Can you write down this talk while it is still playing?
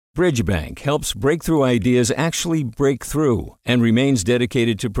Bridgebank helps breakthrough ideas actually break through and remains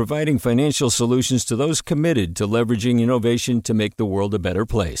dedicated to providing financial solutions to those committed to leveraging innovation to make the world a better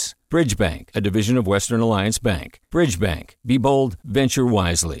place. Bridgebank, a division of Western Alliance Bank. Bridgebank. Be bold, venture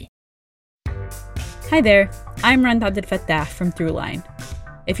wisely. Hi there, I'm Randa Abdel Fattah from Throughline.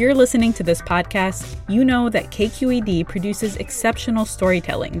 If you're listening to this podcast, you know that KQED produces exceptional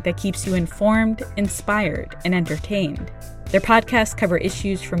storytelling that keeps you informed, inspired, and entertained. Their podcasts cover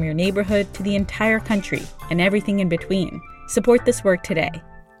issues from your neighborhood to the entire country and everything in between. Support this work today.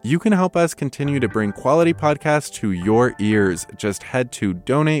 You can help us continue to bring quality podcasts to your ears. Just head to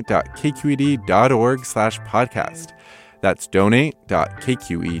donate.kqed.org/podcast. That's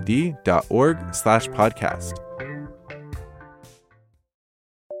donate.kqed.org/podcast.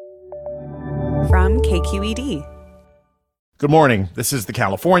 From KQED. Good morning. This is the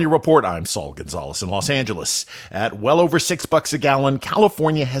California Report. I'm Saul Gonzalez in Los Angeles. At well over $6 a gallon,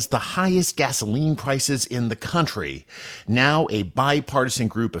 California has the highest gasoline prices in the country. Now, a bipartisan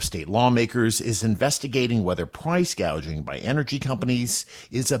group of state lawmakers is investigating whether price gouging by energy companies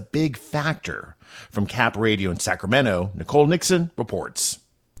is a big factor. From CapRadio in Sacramento, Nicole Nixon reports.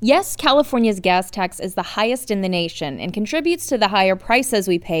 Yes, California's gas tax is the highest in the nation and contributes to the higher prices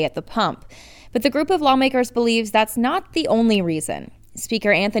we pay at the pump. But the group of lawmakers believes that's not the only reason.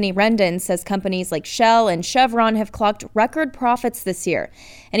 Speaker Anthony Rendon says companies like Shell and Chevron have clocked record profits this year.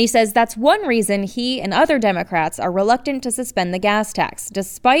 And he says that's one reason he and other Democrats are reluctant to suspend the gas tax,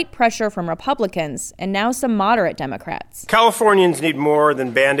 despite pressure from Republicans and now some moderate Democrats. Californians need more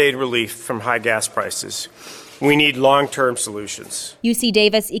than Band-Aid relief from high gas prices. We need long-term solutions. UC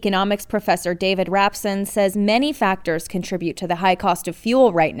Davis economics professor David Rapson says many factors contribute to the high cost of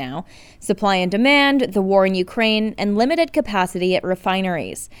fuel right now: supply and demand, the war in Ukraine, and limited capacity at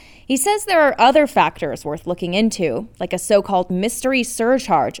refineries. He says there are other factors worth looking into, like a so-called mystery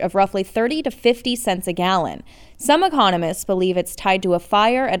surcharge of roughly 30 to 50 cents a gallon. Some economists believe it's tied to a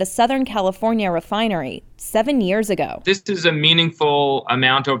fire at a Southern California refinery 7 years ago. This is a meaningful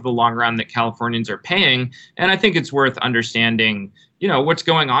amount over the long run that Californians are paying, and I think it's worth understanding, what's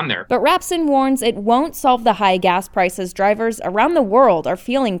going on there. But Rapson warns it won't solve the high gas prices drivers around the world are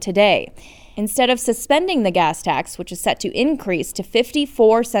feeling today. Instead of suspending the gas tax, which is set to increase to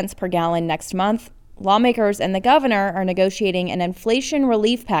 54 cents per gallon next month, lawmakers and the governor are negotiating an inflation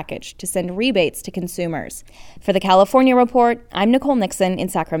relief package to send rebates to consumers. For the California Report, I'm Nicole Nixon in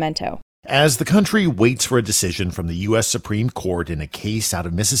Sacramento. As the country waits for a decision from the U.S. Supreme Court in a case out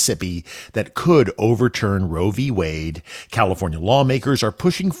of Mississippi that could overturn Roe v. Wade, California lawmakers are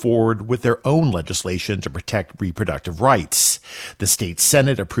pushing forward with their own legislation to protect reproductive rights. The state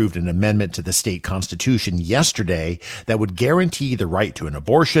Senate approved an amendment to the state constitution yesterday that would guarantee the right to an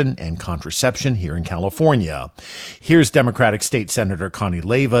abortion and contraception here in California. Here's Democratic State Senator Connie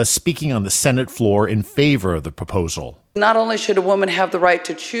Leyva speaking on the Senate floor in favor of the proposal. Not only should a woman have the right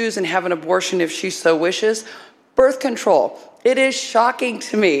to choose and have an abortion if she so wishes, birth control. It is shocking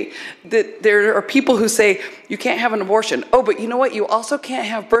to me that there are people who say you can't have an abortion. Oh, but you know what? You also can't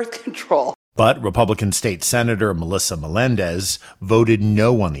have birth control. But Republican State Senator Melissa Melendez voted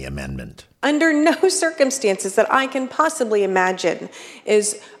no on the amendment. Under no circumstances that I can possibly imagine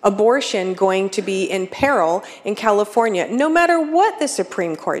is abortion going to be in peril in California, no matter what the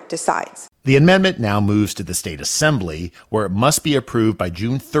Supreme Court decides. The amendment now moves to the state assembly, where it must be approved by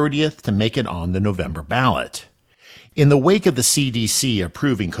June 30th to make it on the November ballot. In the wake of the CDC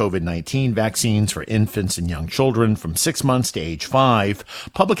approving COVID-19 vaccines for infants and young children from 6 months to age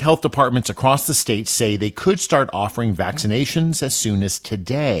 5, public health departments across the state say they could start offering vaccinations as soon as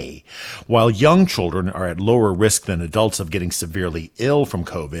today. While young children are at lower risk than adults of getting severely ill from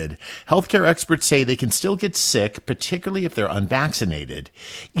COVID, healthcare experts say they can still get sick, particularly if they're unvaccinated.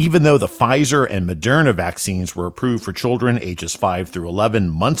 Even though the Pfizer and Moderna vaccines were approved for children ages 5 through 11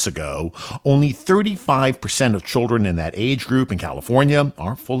 months ago, only 35% of children in that age group in California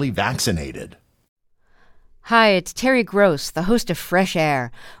are fully vaccinated. Hi, it's Terry Gross, the host of Fresh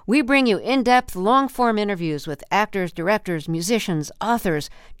Air. We bring you in-depth, long-form interviews with actors, directors, musicians,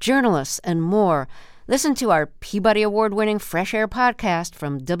 authors, journalists, and more. Listen to our Peabody Award-winning Fresh Air podcast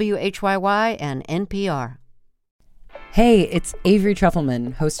from WHYY and NPR. Hey, it's Avery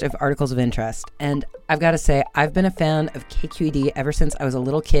Trufelman, host of Articles of Interest, and I've got to say, I've been a fan of KQED ever since I was a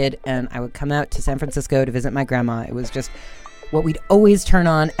little kid, and I would come out to San Francisco to visit my grandma. It was just what we'd always turn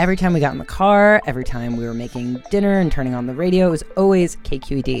on every time we got in the car, every time we were making dinner and turning on the radio. It was always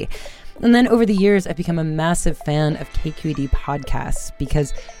KQED. And then over the years, I've become a massive fan of KQED podcasts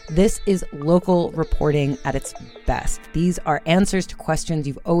because this is local reporting at its best. These are answers to questions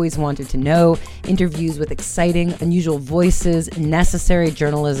you've always wanted to know, interviews with exciting, unusual voices, necessary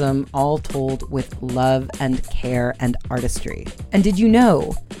journalism, all told with love and care and artistry. And did you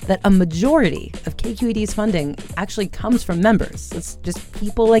know that a majority of KQED's funding actually comes from members? It's just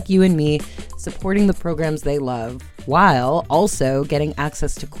people like you and me supporting the programs they love, while also getting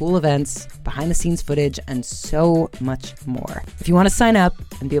access to cool events, behind-the-scenes footage, and so much more. If you want to sign up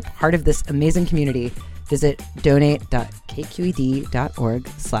and be a part of this amazing community, visit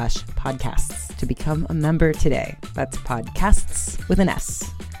donate.kqed.org/podcasts to become a member today. That's podcasts with an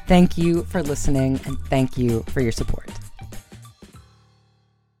S. Thank you for listening, and thank you for your support.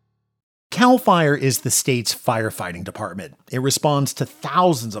 CAL FIRE is the state's firefighting department. It responds to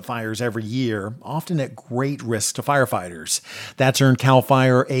thousands of fires every year, often at great risk to firefighters. That's earned CAL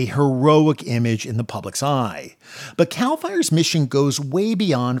FIRE a heroic image in the public's eye. But CAL FIRE's mission goes way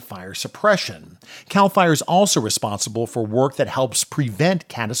beyond fire suppression. CAL FIRE is also responsible for work that helps prevent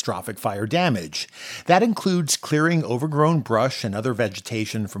catastrophic fire damage. That includes clearing overgrown brush and other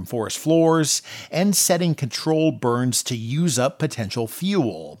vegetation from forest floors and setting controlled burns to use up potential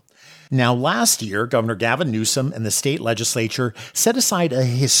fuel. Now, last year, Governor Gavin Newsom and the state legislature set aside a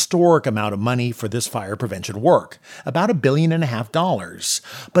historic amount of money for this fire prevention work, about $1.5 billion.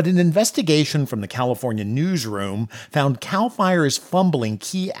 But an investigation from the California Newsroom found CAL FIRE is fumbling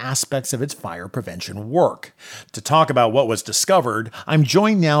key aspects of its fire prevention work. To talk about what was discovered, I'm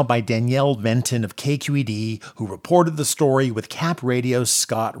joined now by Danielle Venton of KQED, who reported the story with CapRadio's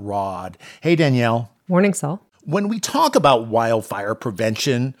Scott Rodd. Hey, Danielle. Morning, Saul. When we talk about wildfire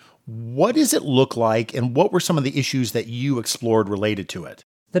prevention, what does it look like, and what were some of the issues that you explored related to it?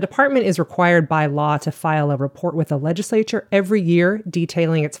 The department is required by law to file a report with the legislature every year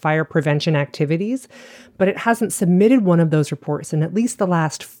detailing its fire prevention activities, but it hasn't submitted one of those reports in at least the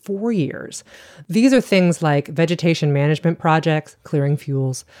last 4 years. These are things like vegetation management projects, clearing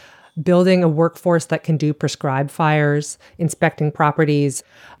fuels, building a workforce that can do prescribed fires, inspecting properties.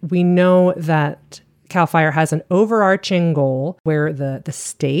 We know that CAL FIRE has an overarching goal where the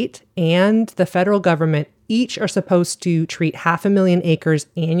state and the federal government each are supposed to treat 500,000 acres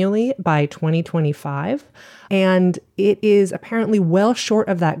annually by 2025. And it is apparently well short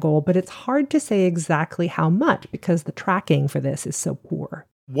of that goal, but it's hard to say exactly how much because the tracking for this is so poor.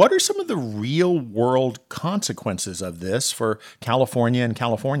 What are some of the real-world consequences of this for California and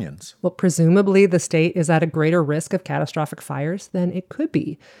Californians? Well, presumably the state is at a greater risk of catastrophic fires than it could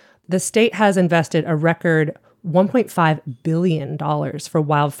be. The state has invested a record $1.5 billion for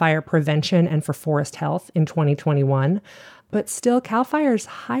wildfire prevention and for forest health in 2021. But still, CAL FIRE's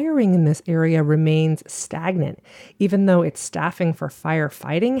hiring in this area remains stagnant, even though its staffing for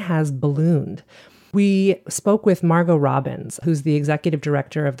firefighting has ballooned. We spoke with Margot Robbins, who's the executive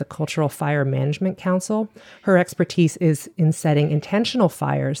director of the Cultural Fire Management Council. Her expertise is in setting intentional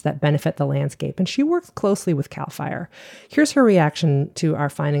fires that benefit the landscape, and she works closely with CAL FIRE. Here's her reaction to our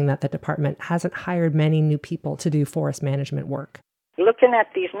finding that the department hasn't hired many new people to do forest management work. Looking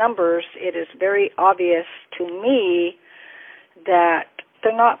at these numbers, it is very obvious to me that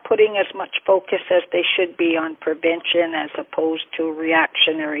they're not putting as much focus as they should be on prevention as opposed to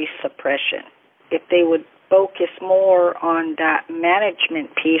reactionary suppression. If they would focus more on that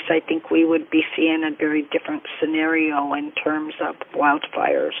management piece, I think we would be seeing a very different scenario in terms of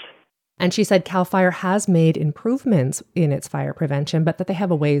wildfires. And she said CAL FIRE has made improvements in its fire prevention, but that they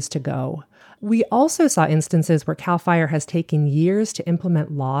have a ways to go. We also saw instances where CAL FIRE has taken years to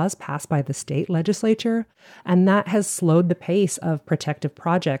implement laws passed by the state legislature, and that has slowed the pace of protective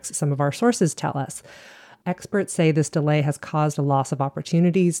projects, some of our sources tell us. Experts say this delay has caused a loss of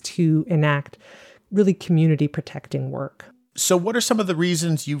opportunities to enact really community-protecting work. So what are some of the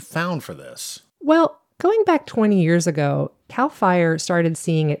reasons you found for this? Well, going back 20 years ago, CAL FIRE started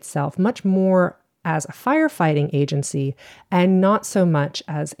seeing itself much more as a firefighting agency and not so much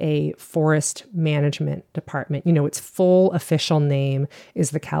as a forest management department. You know, its full official name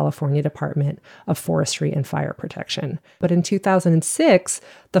is the California Department of Forestry and Fire Protection. But in 2006,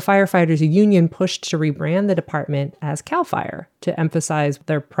 the firefighters union pushed to rebrand the department as CAL FIRE to emphasize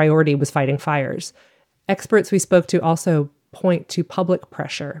their priority was fighting fires. Experts we spoke to also point to public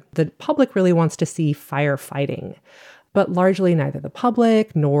pressure. The public really wants to see firefighting, but largely neither the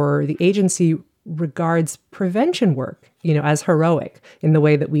public nor the agency regards prevention work, as heroic in the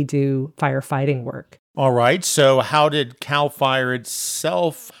way that we do firefighting work. All right. So how did CAL FIRE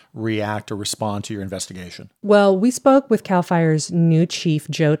itself react or respond to your investigation? Well, we spoke with CAL FIRE's new chief,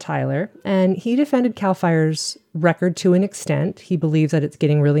 Joe Tyler, and he defended CAL FIRE's record to an extent. He believes that it's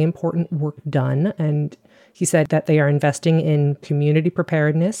getting really important work done, and he said that they are investing in community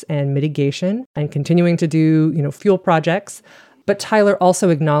preparedness and mitigation and continuing to do, fuel projects. But Tyler also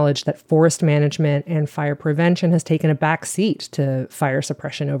acknowledged that forest management and fire prevention has taken a back seat to fire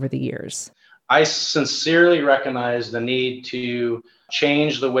suppression over the years. I sincerely recognize the need to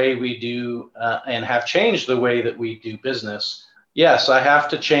change the way we do and have changed the way that we do business. Yes, I have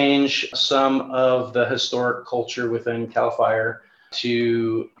to change some of the historic culture within CAL FIRE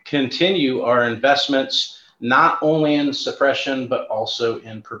to continue our investments not only in suppression, but also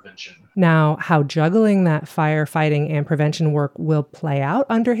in prevention. Now, how juggling that firefighting and prevention work will play out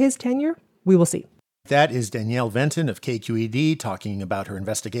under his tenure, we will see. That is Danielle Venton of KQED talking about her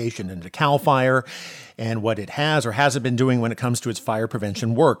investigation into CAL FIRE and what it has or hasn't been doing when it comes to its fire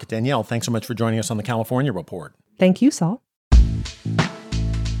prevention work. Danielle, thanks so much for joining us on the California Report. Thank you, Saul.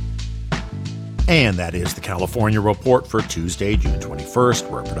 And that is the California Report for Tuesday, June 21st.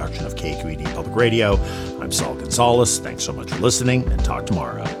 We're a production of KQED Public Radio. I'm Saul Gonzalez. Thanks so much for listening, and talk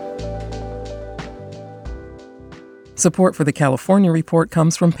tomorrow. Support for the California Report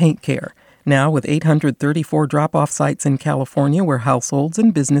comes from Paint Care. Now, with 834 drop-off sites in California where households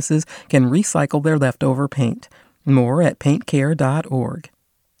and businesses can recycle their leftover paint. More at paintcare.org.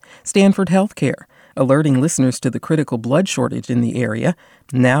 Stanford Healthcare, alerting listeners to the critical blood shortage in the area.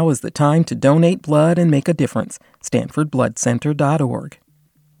 Now is the time to donate blood and make a difference. StanfordBloodCenter.org.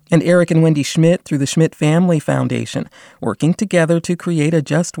 And Eric and Wendy Schmidt through the Schmidt Family Foundation, working together to create a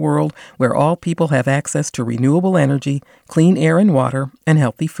just world where all people have access to renewable energy, clean air and water, and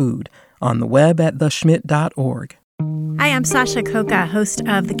healthy food. On the web at theschmidt.org. Hi, I'm Sasha Koka, host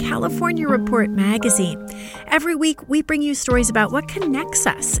of the California Report magazine. Every week, we bring you stories about what connects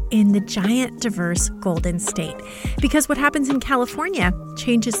us in the giant, diverse Golden State. Because what happens in California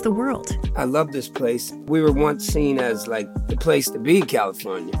changes the world. I love this place. We were once seen as like the place to be,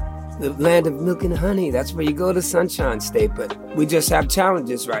 California. The land of milk and honey. That's where you go to Sunshine State, but we just have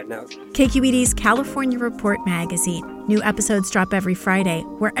challenges right now. KQED's California Report magazine. New episodes drop every Friday,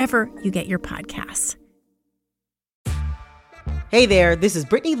 wherever you get your podcasts. Hey there, this is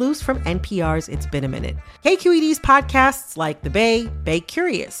Brittany Luce from NPR's It's Been a Minute. KQED's podcasts like The Bay, Bay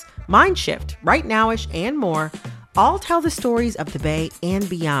Curious, Mind Shift, Right Nowish, and more all tell the stories of the Bay and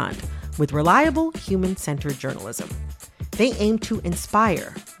beyond with reliable, human-centered journalism. They aim to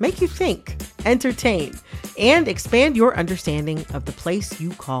inspire, make you think, entertain, and expand your understanding of the place you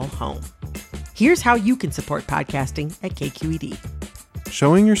call home. Here's how you can support podcasting at KQED.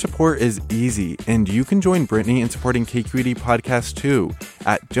 Showing your support is easy, and you can join Brittany in supporting KQED Podcast too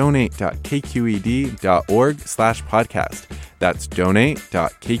at donate.kqed.org/podcast. That's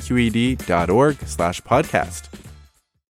donate.kqed.org/podcast.